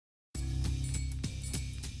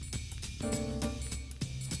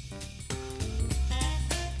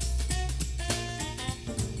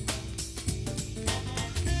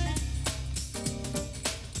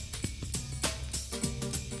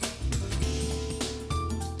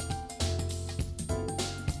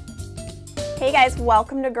Hey guys,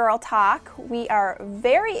 welcome to Girl Talk. We are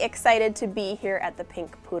very excited to be here at the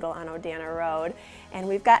Pink Poodle on Odana Road. And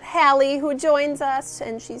we've got Hallie who joins us,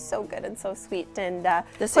 and she's so good and so sweet and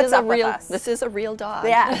this puts is up a with real us. This is a real dog.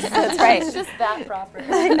 Yes, that's right. She's just that proper.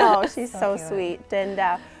 I know, she's so cute. sweet.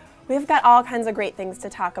 And we've got all kinds of great things to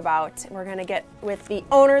talk about. We're going to get with the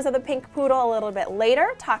owners of the Pink Poodle a little bit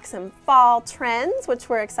later, talk some fall trends, which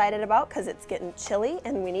we're excited about because it's getting chilly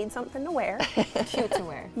and we need something to wear. Cute to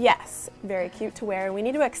wear. Yes, very cute to wear. We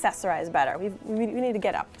need to accessorize better. We need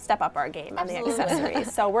to step up our game on the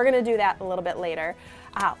accessories. So we're going to do that a little bit later.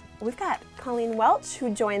 We've got Colleen Welch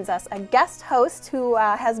who joins us, a guest host who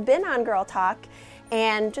has been on Girl Talk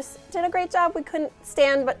and just did a great job. We couldn't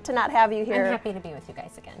stand but to not have you here. I'm happy to be with you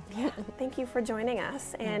guys again. Yeah, thank you for joining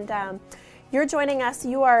us. And you're joining us.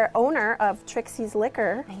 You are owner of Trixie's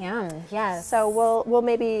Liquor. I am, yes. So we'll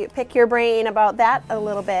maybe pick your brain about that a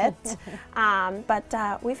little bit.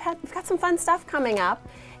 But we've got some fun stuff coming up,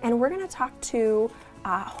 and we're going to talk to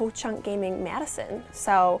Ho Chunk Gaming Madison.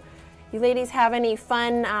 So, you ladies have any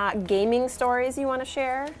fun gaming stories you want to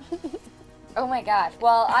share? Oh my gosh.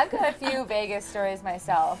 Well, I've got a few Vegas stories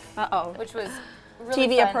myself. Uh-oh. Which was really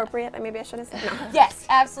TV fun. appropriate, maybe I should have said. No. Yes,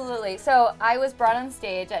 absolutely. So I was brought on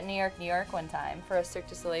stage at New York one time for a Cirque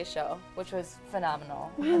du Soleil show, which was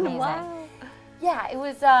phenomenal. Amazing. Wow. Yeah, it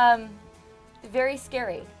was very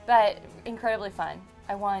scary, but incredibly fun.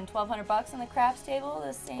 I won $1,200 on the craps table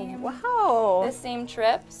the same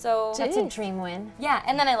trip. So That's a dream win. yeah,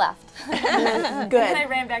 and then I left. Good. And I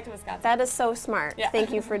ran back to Wisconsin. That is so smart. Yeah.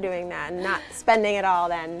 Thank you for doing that and not spending it all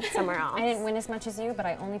then somewhere else. I didn't win as much as you, but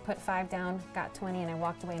I only put 5 down, got 20, and I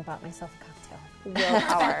walked away and bought myself a cocktail.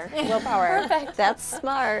 Willpower. Willpower. Perfect. That's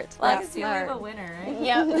smart. Well, That's you leave a smart. winner, right?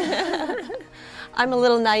 Yep. I'm a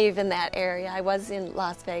little naive in that area. I was in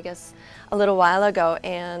Las Vegas a little while ago,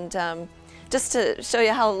 and just to show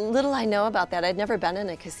you how little I know about that, I'd never been in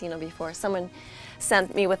a casino before. Someone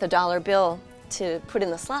sent me with a $1 bill to put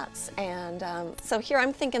in the slots, and so here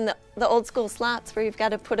I'm thinking the old school slots where you've got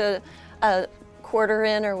to put a quarter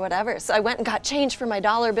in or whatever. So I went and got change for my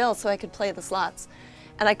 $1 bill so I could play the slots.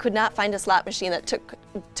 And I could not find a slot machine that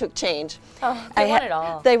took change. Oh, they want it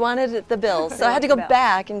all. They wanted the bill, so I had to go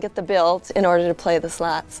back and get the bill in order to play the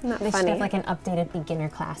slots. Not They should funny. have like an updated beginner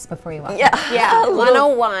class before you walk in. Yeah,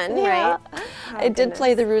 101, Yeah. right? I did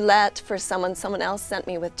play the roulette for someone. Someone else sent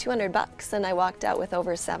me with $200, and I walked out with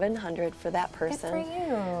over $700 for that Good person. for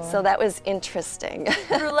you. So that was interesting.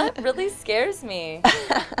 Roulette really scares me.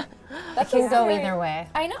 That can go either way.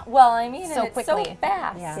 I know. Well, I mean, So and it's so quickly.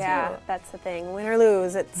 fast. Yeah. Yeah, too. that's the thing. Win or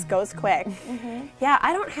lose, it goes quick. Yeah,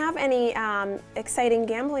 I don't have any exciting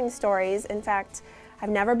gambling stories. In fact, I've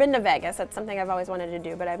never been to Vegas. That's something I've always wanted to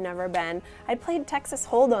do, but I've never been. I played Texas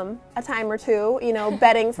Hold'em a time or two, you know,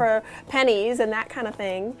 betting for pennies and that kind of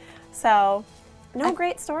thing. So, no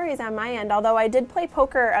great stories on my end. Although I did play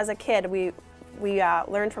poker as a kid. We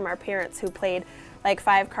learned from our parents who played like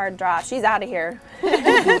 5-card draw. She's out of here.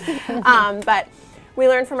 But we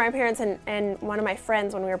learned from our parents, and one of my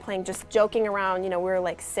friends, when we were playing, just joking around, you know, we were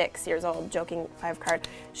like 6 years old, joking 5-card.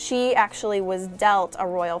 She actually was dealt a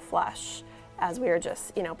royal flush as we were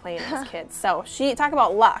just, you know, playing as kids. So talk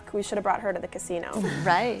about luck. We should have brought her to the casino.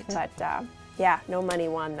 Right. But yeah, no money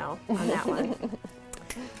won though on that one.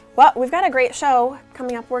 Well, we've got a great show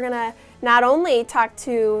coming up. We're gonna not only talk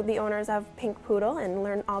to the owners of Pink Poodle and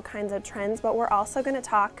learn all kinds of trends, but we're also gonna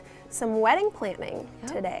talk some wedding planning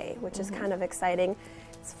today, which is kind of exciting.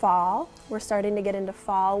 It's fall. We're starting to get into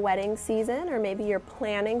fall wedding season, or maybe you're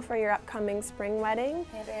planning for your upcoming spring wedding.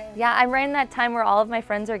 Yeah, I'm right in that time where all of my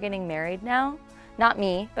friends are getting married now. Not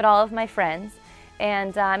me, but all of my friends.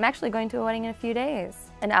 And I'm actually going to a wedding in a few days,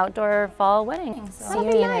 an outdoor fall wedding. So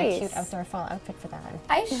you need a cute outdoor fall outfit for that.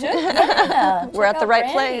 I should. Yeah. We're at the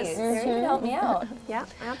right Brandy's. place. You can help me out. Yeah,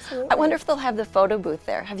 absolutely. I wonder if they'll have the photo booth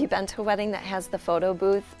there. Have you been to a wedding that has the photo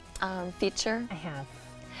booth feature? I have.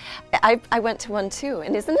 I went to one too,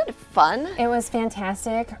 and isn't it fun? It was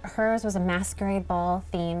fantastic. Hers was a masquerade ball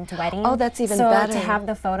themed wedding. Oh, that's even so better. to have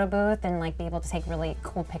the photo booth and like be able to take really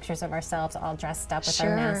cool pictures of ourselves all dressed up with Sure.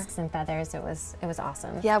 our masks and feathers, it was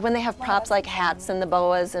awesome. Yeah, when they have props like hats and the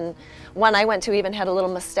boas, and one I went to even had a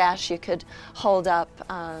little mustache you could hold up.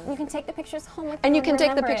 You can take the pictures home with And you and can take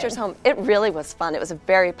the remember pictures it. home. It really was fun. It was a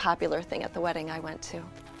very popular thing at the wedding I went to.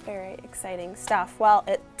 Very exciting stuff. Well,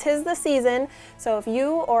 tis the season, so if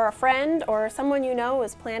you or a friend or someone you know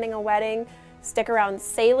is planning a wedding, Stick around,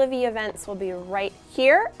 C'est La Vie events will be right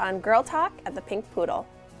here on Girl Talk at the Pink Poodle.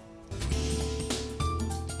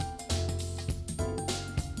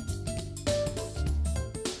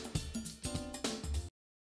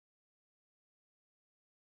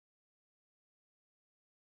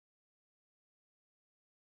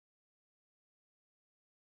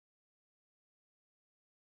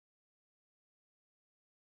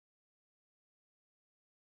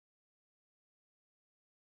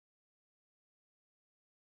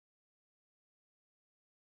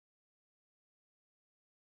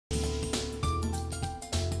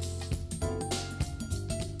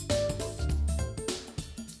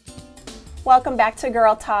 Welcome back to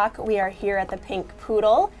Girl Talk. We are here at the Pink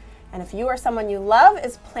Poodle, and if you or someone you love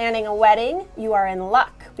is planning a wedding, you are in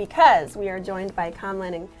luck because we are joined by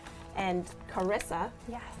Kamlin and Carissa,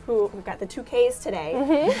 who we've got the 2Ks today,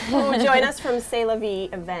 who join us from C'est La Vie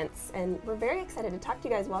events, and we're very excited to talk to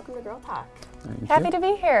you guys. Welcome to Girl Talk. Happy to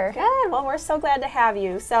be here. Good. Well, we're so glad to have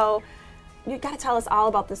you. So, you got to tell us all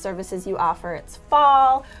about the services you offer. It's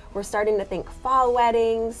fall. We're starting to think fall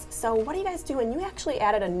weddings. So what do you guys do? And you actually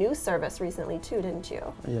added a new service recently too, didn't you?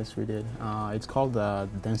 Yes, we did. It's called the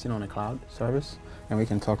Dancing on a Cloud service, and we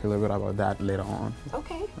can talk a little bit about that later on.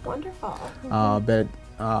 Okay, wonderful. But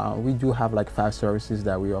we do have like 5 services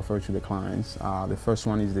that we offer to the clients. The first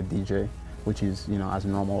one is the DJ, which is as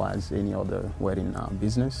normal as any other wedding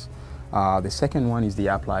business. The second one is the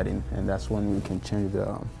app lighting, and that's when we can change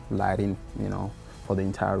the lighting, for the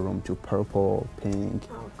entire room to purple, pink,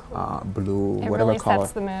 blue, whatever really color.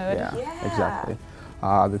 Sets the mood. Yeah, exactly.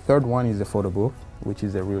 The third one is the photo booth, which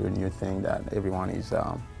is a really new thing that everyone is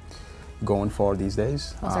going for these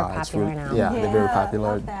days. Those are popular now. Yeah, they're very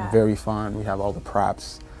popular, love that. very fun. We have all the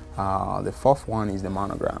props. The fourth one is the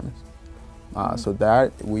monograms. So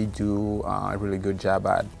that we do a really good job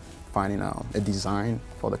at finding a design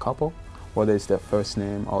for the couple, whether it's their first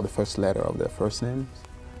name or the first letter of their first name,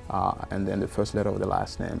 and then the first letter of the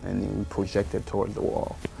last name, and then we project it towards the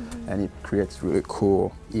wall. And it creates really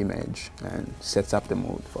cool image and sets up the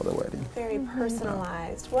mood for the wedding. Very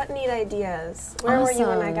personalized. What neat ideas. Where were you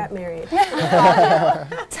when I got married?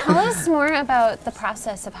 Tell us more about the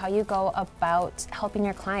process of how you go about helping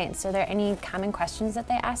your clients. Are there any common questions that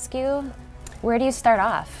they ask you? Where do you start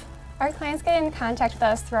off? Our clients get in contact with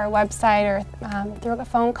us through our website or through a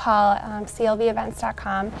phone call,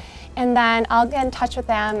 clvevents.com, and then I'll get in touch with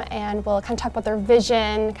them and we'll kind of talk about their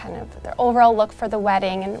vision, kind of their overall look for the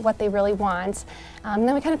wedding and what they really want.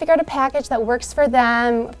 Then we kind of figure out a package that works for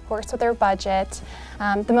them, works with their budget.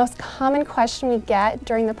 The most common question we get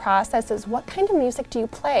during the process is, what kind of music do you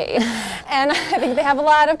play? And I think they have a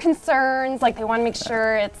lot of concerns, like they want to make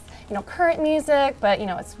sure it's current music, but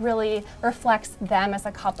it's really reflects them as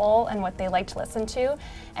a couple and what they like to listen to.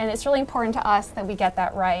 And it's really important to us that we get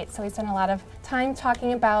that right. So we spend a lot of time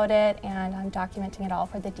talking about it and documenting it all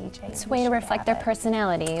for the DJ. It's a way to reflect their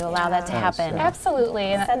personality. You allow that to happen.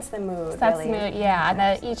 Absolutely. Sets the mood. Sets the mood, yeah. And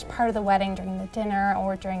that each part of the wedding, during the dinner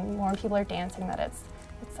or during when people are dancing, that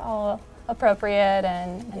it's all appropriate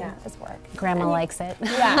and his work. Grandma likes it.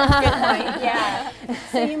 Yeah, good point. Yeah.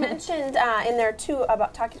 So you mentioned in there too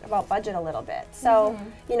about talking about budget a little bit. So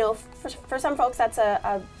for some folks that's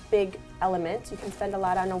a big element. You can spend a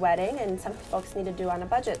lot on a wedding, and some folks need to do on a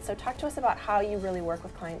budget. So talk to us about how you really work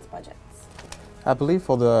with clients' budgets. I believe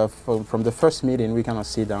from the first meeting, we kind of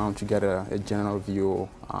sit down to get a general view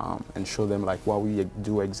and show them like what we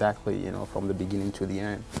do exactly, from the beginning to the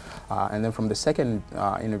end. And then from the second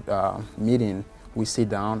meeting, we sit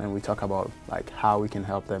down and we talk about like how we can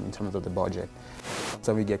help them in terms of the budget.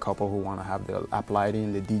 So we get a couple who want to have the app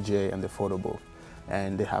lighting, the DJ, and the photo booth,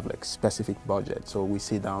 and they have like specific budget. So we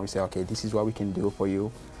sit down, we say, okay, this is what we can do for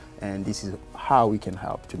you, and this is how we can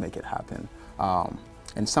help to make it happen.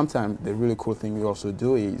 And sometimes the really cool thing we also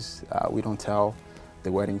do is we don't tell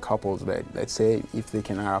the wedding couples that, let's say, if they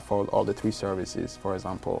can afford all the 3 services, for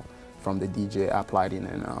example, from the DJ, app lighting,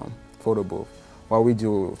 and photo booth. What we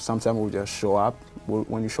do, sometimes we'll just show up.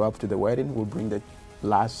 When you show up to the wedding, we'll bring the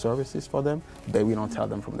last services for them, but we don't tell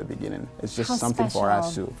them from the beginning. It's just something for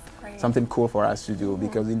us to, something cool for us to do,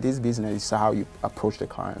 because in this business, it's how you approach the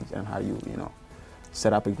clients and how you,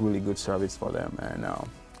 set up a really good service for them.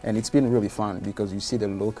 And it's been really fun because you see the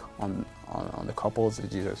look on the couples,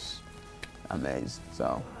 it's just amazed.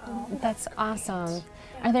 So that's awesome.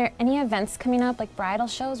 Are there any events coming up, like bridal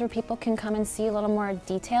shows, where people can come and see a little more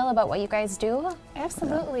detail about what you guys do?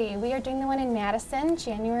 Absolutely. We are doing the one in Madison,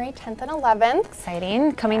 January 10th and 11th.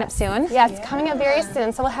 Exciting. Coming up soon? Yes, coming up very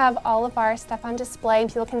soon. So we'll have all of our stuff on display and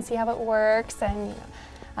people can see how it works. And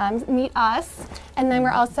meet us. And then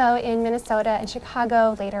we're also in Minnesota and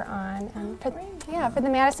Chicago later on. For the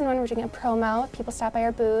Madison one, we're doing a promo. People stop by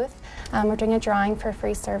our booth. We're doing a drawing for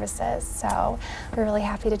free services. So we're really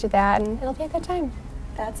happy to do that, and it'll be a good time.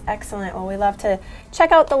 That's excellent. Well, we love to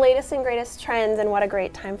check out the latest and greatest trends, and what a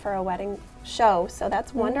great time for a wedding show. So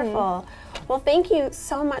that's wonderful. Well, thank you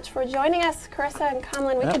so much for joining us, Carissa and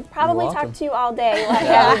Kamlin. We could probably talk to you all day.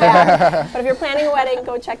 But if you're planning a wedding,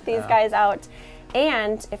 go check these guys out.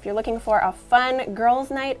 And if you're looking for a fun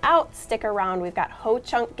girls' night out, stick around. We've got Ho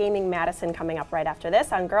Chunk Gaming Madison coming up right after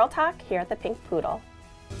this on Girl Talk here at the Pink Poodle.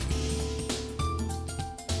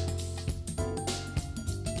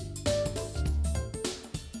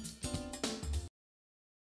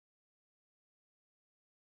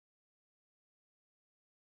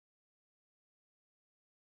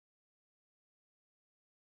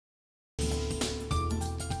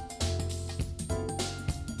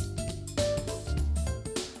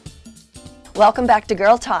 Welcome back to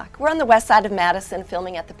Girl Talk. We're on the west side of Madison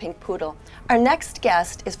filming at the Pink Poodle. Our next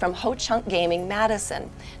guest is from Ho Chunk Gaming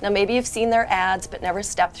Madison. Now maybe you've seen their ads but never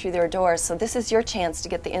stepped through their doors, so this is your chance to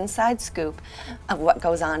get the inside scoop of what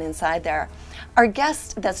goes on inside there. Our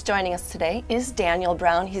guest that's joining us today is Daniel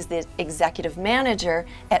Brown. He's the executive manager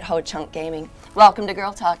at Ho Chunk Gaming. Welcome to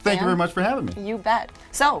Girl Talk, Dan. Thank you very much for having me. You bet.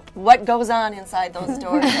 So, what goes on inside those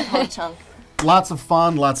doors at Ho Chunk? Lots of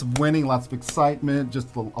fun, lots of winning, lots of excitement, just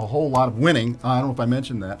a whole lot of winning. I don't know if I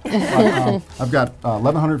mentioned that. But, I've got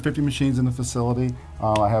 1,150 machines in the facility.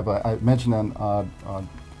 I mentioned on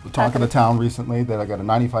the Talk of the Town recently that I got a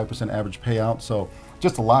 95% average payout, so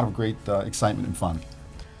just a lot of great excitement and fun.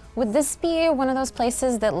 Would this be one of those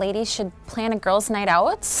places that ladies should plan a girls' night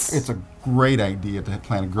out? It's a great idea to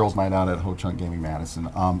plan a girls' night out at Ho Chunk Gaming Madison.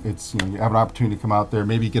 It's, you have an opportunity to come out there,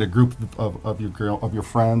 maybe get a group of your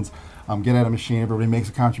friends. Get at a machine, everybody makes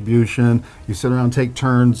a contribution, you sit around, take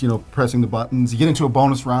turns, pressing the buttons, you get into a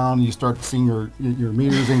bonus round, and you start seeing your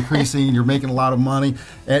meters increasing, and you're making a lot of money,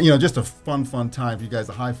 and just a fun time for you guys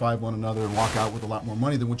to high-five one another and walk out with a lot more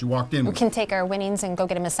money than what you walked in with. We can take our winnings and go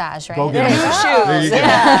get a massage, right? Go get a massage. There you go.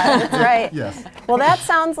 Yeah, that's right. Yes. Well, that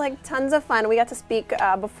sounds like tons of fun. We got to speak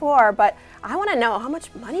before, but I want to know, how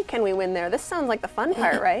much money can we win there? This sounds like the fun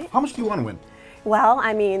part, right? How much do you want to win? Well,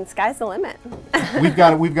 I mean, sky's the limit. We've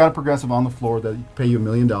got a progressive on the floor that pay you $1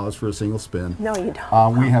 million for a single spin. No, you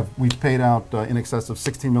don't. We've paid out in excess of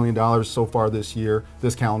 $16 million so far this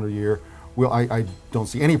calendar year. I don't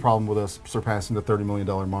see any problem with us surpassing the $30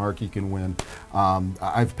 million mark. You can win.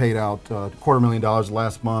 I've paid out $250,000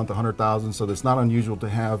 last month, $100,000. So it's not unusual to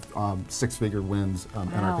have six-figure wins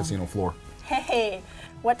on our casino floor. Hey.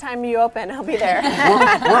 What time do you open? I'll be there.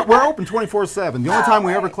 we're open 24/7. The only time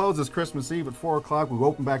we ever close is Christmas Eve at 4 o'clock. We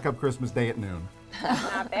open back up Christmas Day at noon.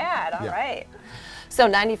 Not bad. All right. So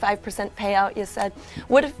 95% payout, you said.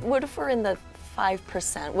 What if we're in the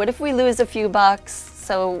 5%? What if we lose a few bucks?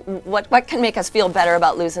 So what can make us feel better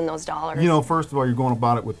about losing those dollars? First of all, you're going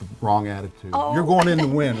about it with the wrong attitude. Oh. You're going in to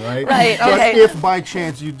win, right? Right. Okay. But if by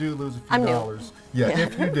chance you do lose a few dollars,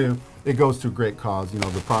 if you do, it goes to a great cause.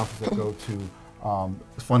 The profits that go to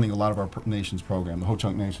funding a lot of our nation's programs, the Ho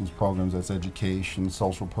Chunk Nation's programs. That's education,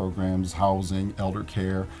 social programs, housing, elder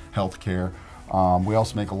care, health care. We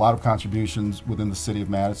also make a lot of contributions within the city of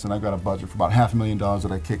Madison. I've got a budget for about $500,000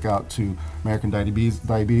 that I kick out to American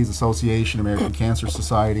Diabetes Association, American Cancer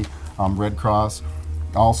Society, Red Cross.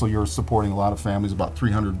 Also, you're supporting a lot of families, about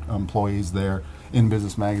 300 employees there. In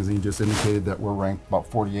Business Magazine just indicated that we're ranked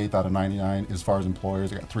about 48th out of 99 as far as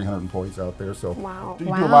employers. I got 300 employees out there, so you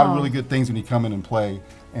do a lot of really good things when you come in and play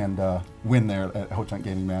and win there at Ho Chunk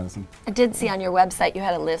Gaming Madison. I did see on your website you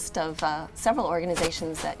had a list of several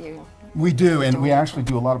organizations that you. We do, and we actually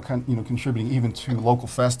do a lot of contributing even to local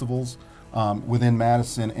festivals within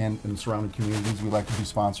Madison and surrounding communities. We like to do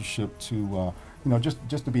sponsorship to.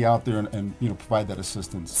 Just to be out there and provide that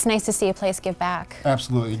assistance. It's nice to see a place give back.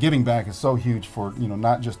 Absolutely. Giving back is so huge for,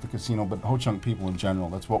 not just the casino, but Ho Chunk people in general.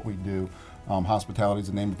 That's what we do. Hospitality is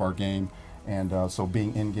the name of our game. And so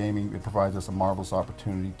being in gaming, it provides us a marvelous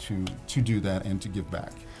opportunity to do that and to give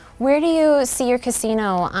back. Where do you see your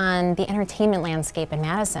casino on the entertainment landscape in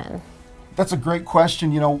Madison? That's a great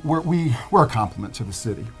question. We're a complement to the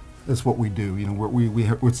city. That's what we do.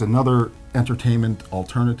 It's another entertainment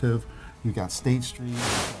alternative. You've got State Street,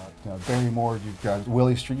 you've got Barrymore, you've got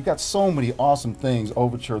Willie Street. You've got so many awesome things.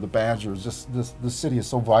 Overture, the Badgers. The city is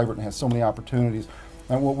so vibrant and has so many opportunities.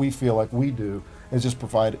 And what we feel like we do is just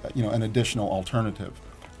provide an additional alternative.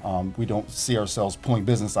 We don't see ourselves pulling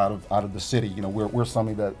business out of the city. We're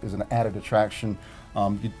something that is an added attraction.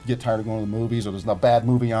 You get tired of going to the movies, or there's a bad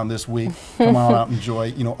movie on this week. Come on out and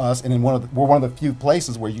enjoy us. And we're one of the few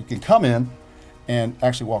places where you can come in and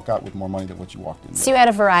actually walk out with more money than what you walked in with. So you had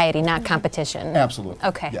a variety, not competition. Absolutely.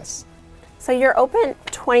 Okay. Yes. So you're open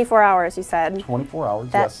 24 hours, you said. 24 hours,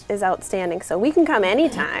 yes. That is outstanding. So we can come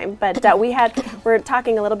anytime, but we're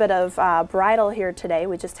talking a little bit of bridal here today.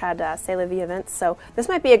 We just had C'est La Vie events, so this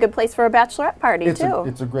might be a good place for a bachelorette party too.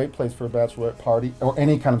 It's a great place for a bachelorette party or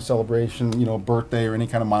any kind of celebration, you know, birthday or any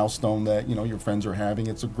kind of milestone that, you know, your friends are having.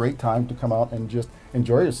 It's a great time to come out and just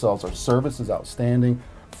enjoy yourselves. Our service is outstanding,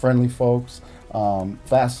 friendly folks,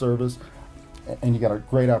 fast service, and you got a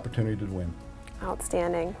great opportunity to win.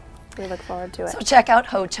 Outstanding. We look forward to it. So check out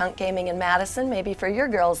Ho Chunk Gaming in Madison, maybe for your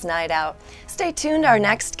girls' night out. Stay tuned. Our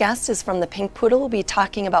next guest is from the Pink Poodle. We'll be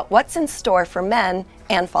talking about what's in store for men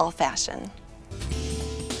and fall fashion.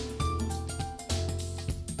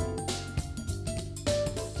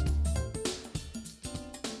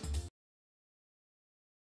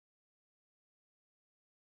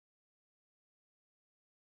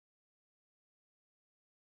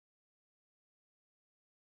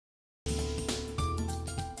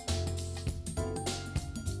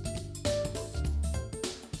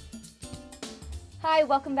 Hi,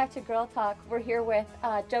 welcome back to Girl Talk. We're here with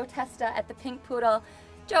Joe Testa at the Pink Poodle.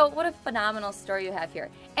 Joe, what a phenomenal store you have here.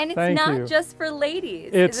 And it's not just for ladies.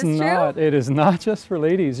 It's not. It is not just for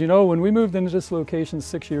ladies. You know, when we moved into this location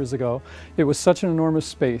 6 years ago, it was such an enormous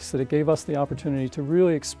space that it gave us the opportunity to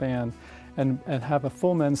really expand and have a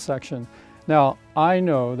full men's section. Now, I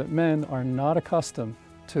know that men are not accustomed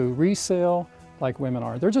to resale like women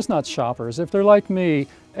are. They're just not shoppers. If they're like me,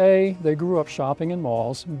 A, they grew up shopping in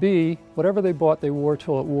malls. B, whatever they bought, they wore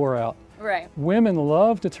till it wore out. Right. Women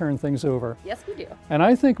love to turn things over. Yes, we do. And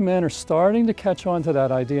I think men are starting to catch on to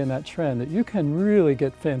that idea and that trend that you can really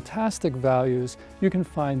get fantastic values. You can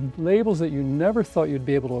find labels that you never thought you'd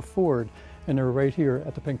be able to afford, and they're right here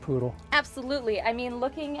at the Pink Poodle. Absolutely. I mean,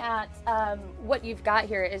 looking at what you've got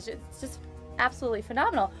here is just absolutely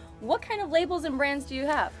phenomenal. What kind of labels and brands do you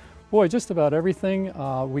have? Boy, just about everything.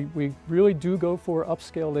 We really do go for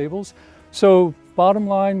upscale labels. So bottom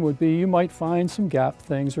line would be you might find some Gap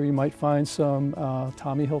things, or you might find some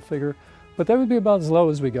Tommy Hilfiger, but that would be about as low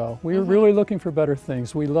as we go. We're really looking for better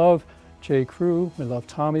things. We love J. Crew, we love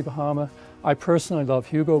Tommy Bahama. I personally love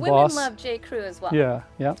Hugo Boss. Women love J. Crew as well. Yeah,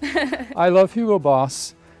 yeah. I love Hugo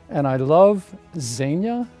Boss, and I love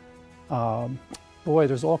Zegna. Boy,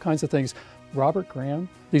 there's all kinds of things. Robert Graham.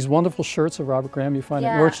 These wonderful shirts of Robert Graham you find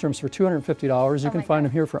at Nordstrom's for $250. You can find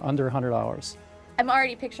them here for under $100. I'm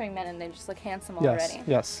already picturing men and they just look handsome already.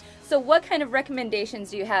 Yes. So what kind of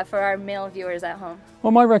recommendations do you have for our male viewers at home?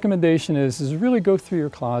 Well, my recommendation is really go through your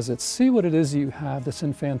closets, see what it is you have that's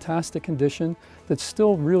in fantastic condition, that's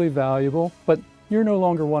still really valuable, but you're no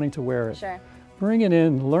longer wanting to wear it. Sure. Bring it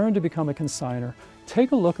in, learn to become a consignor.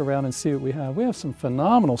 Take a look around and see what we have. We have some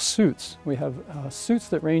phenomenal suits. We have suits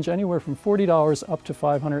that range anywhere from $40 up to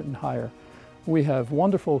 $500 and higher. We have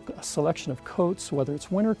wonderful selection of coats, whether it's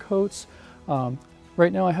winter coats.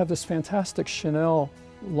 Right now I have this fantastic Chanel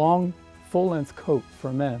long full-length coat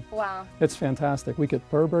for men. Wow. It's fantastic. We get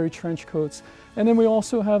Burberry trench coats, and then we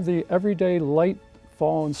also have the everyday light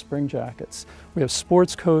fall and spring jackets. We have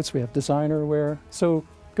sports coats, we have designer wear. So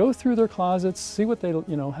go through their closets, see what they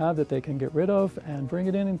have that they can get rid of, and bring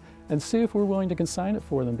it in and see if we're willing to consign it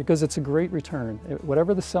for them, because it's a great return.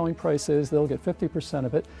 Whatever the selling price is, they'll get 50%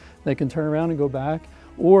 of it. They can turn around and go back,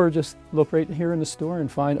 or just look right here in the store and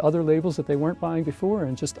find other labels that they weren't buying before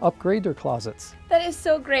and just upgrade their closets. That is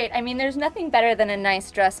so great. I mean, there's nothing better than a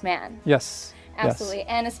nice dressed man. Yes. Absolutely, yes.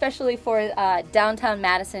 And especially for downtown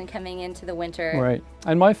Madison coming into the winter. Right,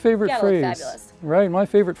 and my favorite phrase, fabulous. Right, my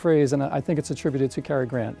favorite phrase, and I think it's attributed to Cary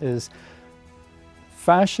Grant, is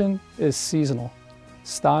fashion is seasonal,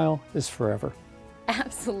 style is forever.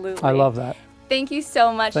 Absolutely. I love that. Thank you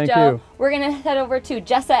so much, Thank Joe. you. We're going to head over to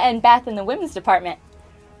Jessa and Beth in the women's department.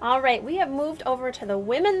 All right, we have moved over to the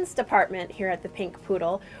women's department here at the Pink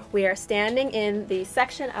Poodle. We are standing in the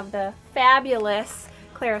section of the fabulous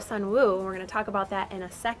Clara Sun Wu. We're going to talk about that in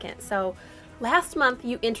a second. So last month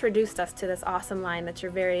you introduced us to this awesome line that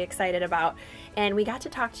you're very excited about, and we got to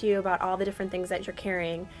talk to you about all the different things that you're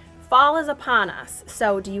carrying. Fall is upon us,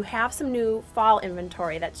 so do you have some new fall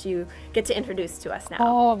inventory that you get to introduce to us now?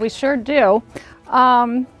 Oh, we sure do.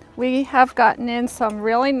 We have gotten in some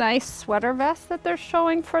really nice sweater vests that they're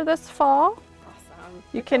showing for this fall. Awesome.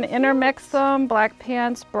 You can intermix them, black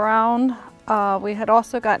pants, brown. We had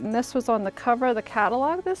also gotten, this was on the cover of the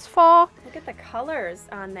catalog this fall. Look at the colors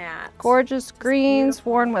on that. Gorgeous greens,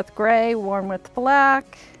 beautiful. worn with gray, worn with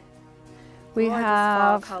black. We Gorgeous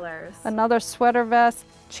have fall colors. another sweater vest,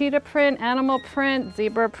 cheetah print, animal print,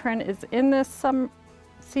 zebra print is in this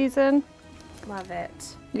season. Love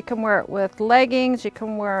it. You can wear it with leggings. You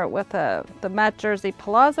can wear it with the Met Jersey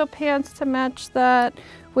palazzo pants to match that.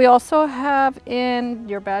 We also have in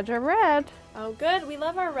your Badger Red. Oh, good. We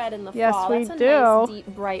love our red in the yes, fall. Yes, we That's do. a nice,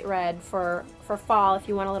 deep, bright red for fall if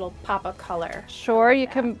you want a little pop of color. Sure, you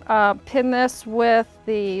can pin this with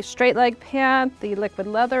the straight leg pant, the liquid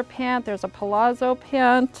leather pant. There's a palazzo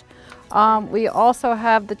pant. We also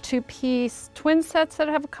have the two-piece twin sets that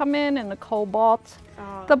have come in the cobalt,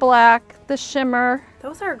 the black, the shimmer.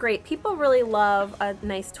 Those are great. People really love a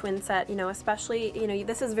nice twin set, you know, especially, you know,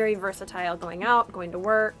 this is very versatile going out, going to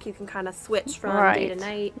work. You can kind of switch from day to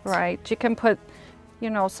night. Right. You can put, you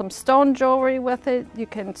know, some stone jewelry with it. You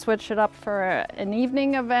can switch it up for an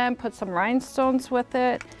evening event, put some rhinestones with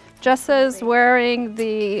it. Jessa's wearing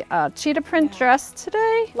the cheetah print dress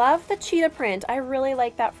today. Love the cheetah print. I really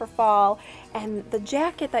like that for fall. And the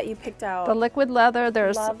jacket that you picked out. The liquid leather,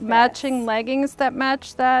 there's matching leggings that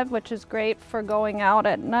match that, which is great for going out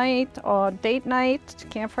at night or date night.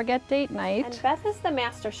 Can't forget date night. And Beth is the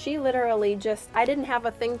master. She literally just, I didn't have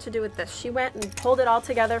a thing to do with this. She went and pulled it all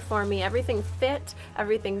together for me. Everything fit,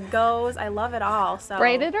 everything goes. I love it all. So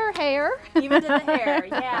braided her hair. Even did the hair,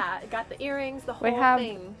 yeah. Got the earrings, the whole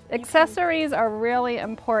thing. Accessories are really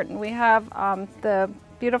important. We have the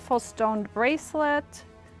beautiful stoned bracelet.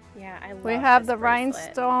 Yeah, I love We have the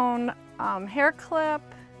bracelet. rhinestone hair clip.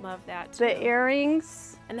 Love that too. The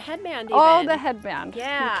earrings. And the headband even. Oh, the headband.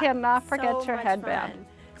 Yeah. You cannot forget so your much headband. fun.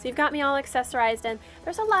 So you've got me all accessorized, and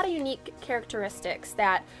there's a lot of unique characteristics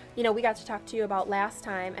that, you know, we got to talk to you about last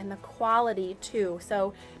time, and the quality too.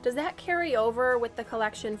 So does that carry over with the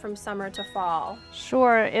collection from summer to fall?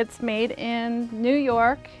 Sure, it's made in New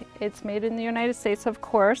York. It's made in the United States, of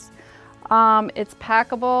course. It's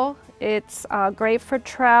packable. It's great for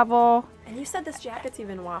travel. And you said this jacket's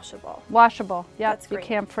even washable. Washable, yes, That's you great.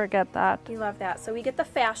 can't forget that. We love that. So we get the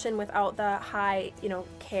fashion without the high, you know,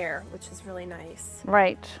 care, which is really nice.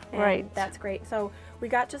 Right, And right. that's great. So we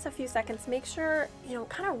got just a few seconds. Make sure, you know,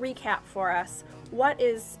 kind of recap for us what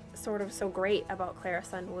is sort of so great about Clara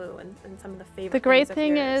Sun Wu and some of the favorite The great things of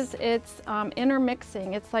thing yours. is it's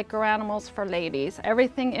intermixing. It's like Garanimals for ladies.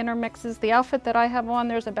 Everything intermixes. The outfit that I have on,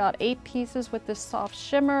 there's about 8 pieces with this soft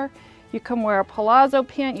shimmer. You can wear a palazzo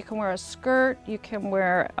pant, you can wear a skirt, you can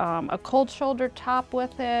wear a cold shoulder top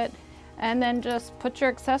with it, and then just put your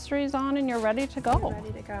accessories on and you're ready to go. You're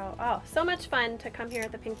ready to go. Oh, so much fun to come here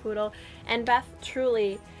at the Pink Poodle. And Beth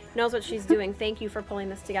truly knows what she's doing. Thank you for pulling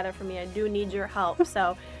this together for me. I do need your help.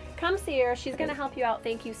 So come see her. She's going to help you out.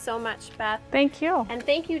 Thank you so much, Beth. Thank you. And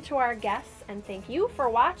thank you to our guests, and thank you for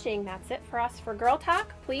watching. That's it for us for Girl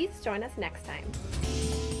Talk. Please join us next time.